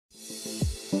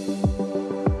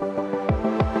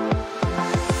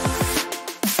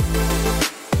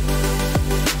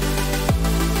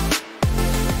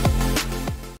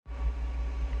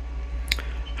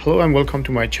Hello and welcome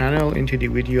to my channel. In today's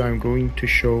video I'm going to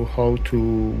show how to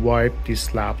wipe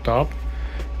this laptop,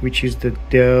 which is the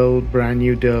brand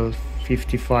new Dell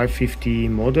 5550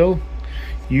 model.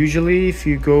 Usually if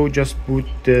you go just boot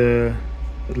the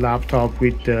laptop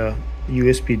with the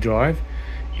USB drive,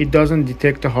 it doesn't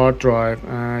detect the hard drive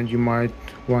and you might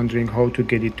wondering how to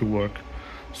get it to work.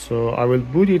 So I will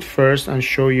boot it first and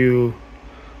show you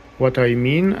what I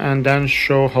mean and then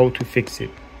show how to fix it.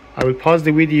 I will pause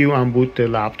the video and boot the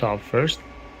laptop first,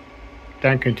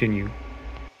 then continue.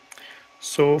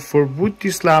 So for boot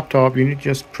this laptop, you need to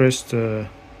just press the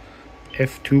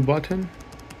F2 button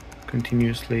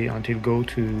continuously until go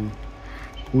to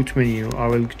boot menu. I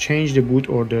will change the boot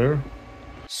order.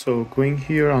 So going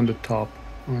here on the top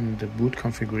on the boot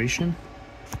configuration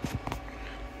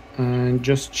and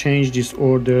just change this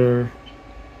order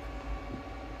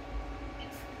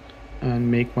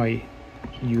and make my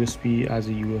USB as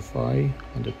a UEFI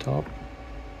on the top.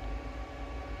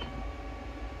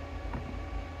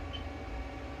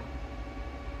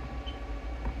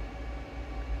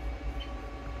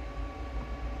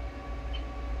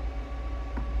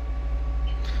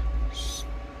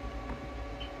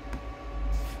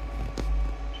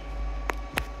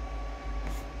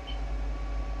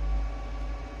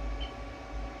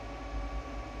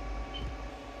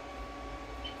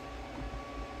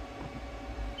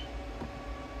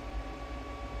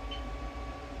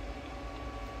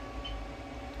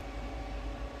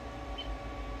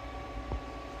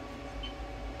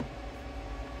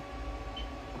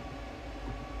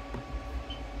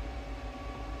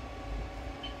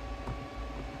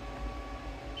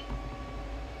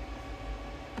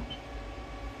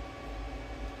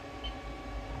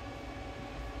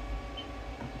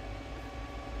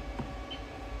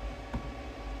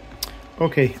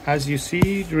 Okay, as you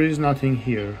see, there is nothing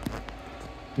here.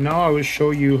 Now I will show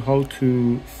you how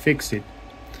to fix it.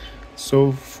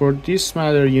 So for this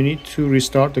matter, you need to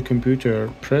restart the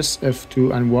computer, press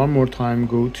F2 and one more time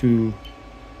go to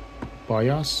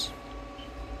BIOS.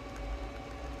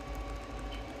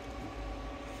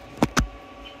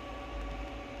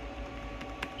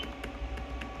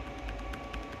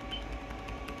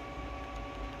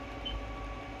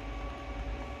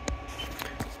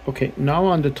 Okay, now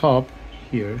on the top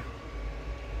here,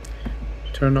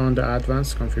 turn on the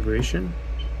advanced configuration,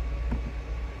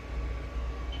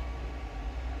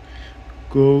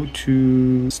 go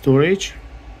to storage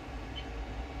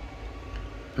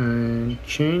and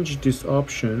change this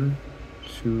option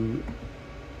to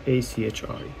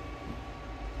ACHI.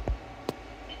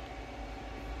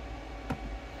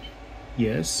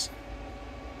 Yes,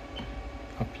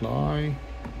 apply,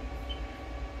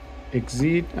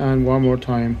 exit, and one more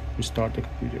time restart the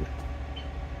computer.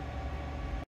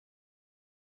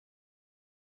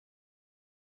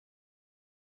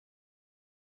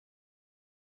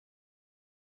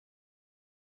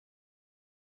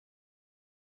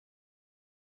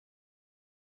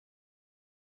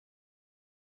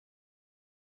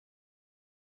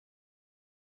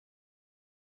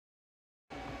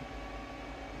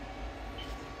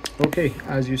 Okay,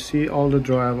 as you see, all the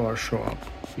drive are show up.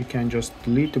 You can just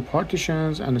delete the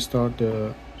partitions and start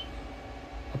the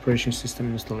operation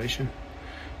system installation.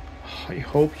 I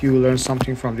hope you learned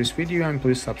something from this video and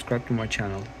please subscribe to my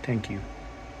channel. Thank you.